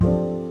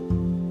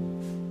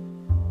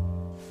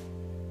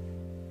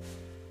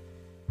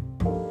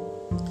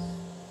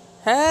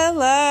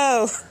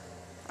Hello.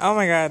 Oh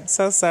my god,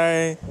 so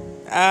sorry.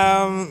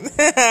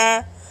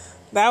 That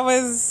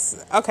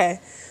was okay.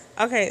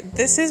 Okay,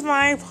 this is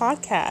my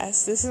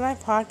podcast.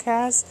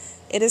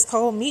 It is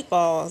called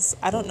Meatballs.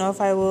 I don't know if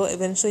I will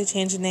eventually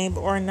change the name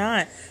or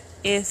not.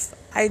 If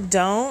I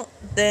don't,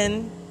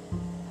 then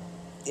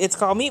it's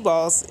called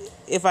Meatballs.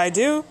 If I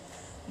do,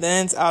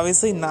 then it's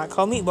obviously not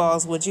called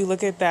Meatballs. Would you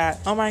look at that?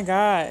 Oh my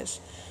gosh.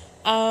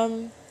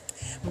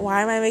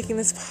 Why am I making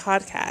this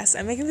podcast?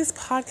 I'm making this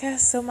podcast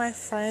so my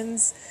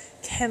friends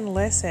can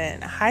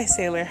listen. Hi,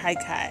 Sailor. Hi,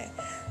 Kai.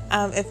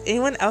 If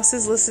anyone else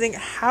is listening,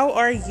 how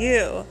are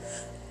you?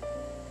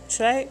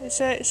 Should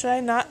I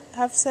not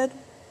have said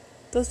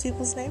those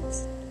people's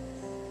names?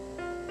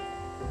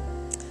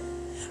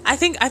 I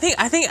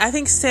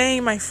think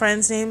saying my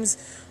friends' names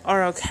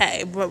are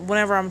okay, but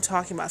whenever I'm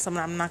talking about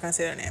someone, I'm not gonna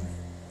say their name.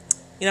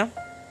 You know?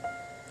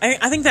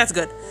 I think that's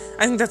good.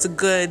 I think that's a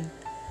good,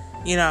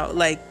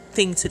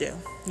 thing to do.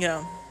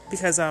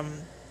 Because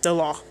the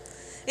law.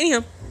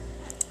 Anywho,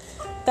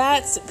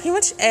 that's pretty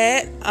much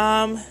it.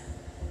 Oh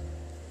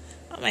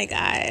my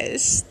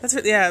gosh, that's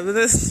what. Yeah,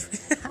 this.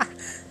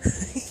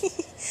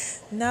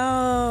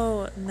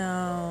 No,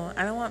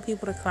 I don't want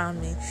people to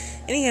clown me.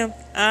 Anywho,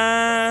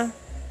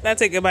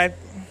 that's it. Goodbye.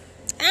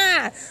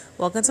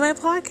 Welcome to my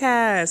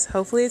podcast.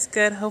 Hopefully it's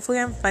good. Hopefully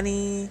I'm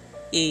funny.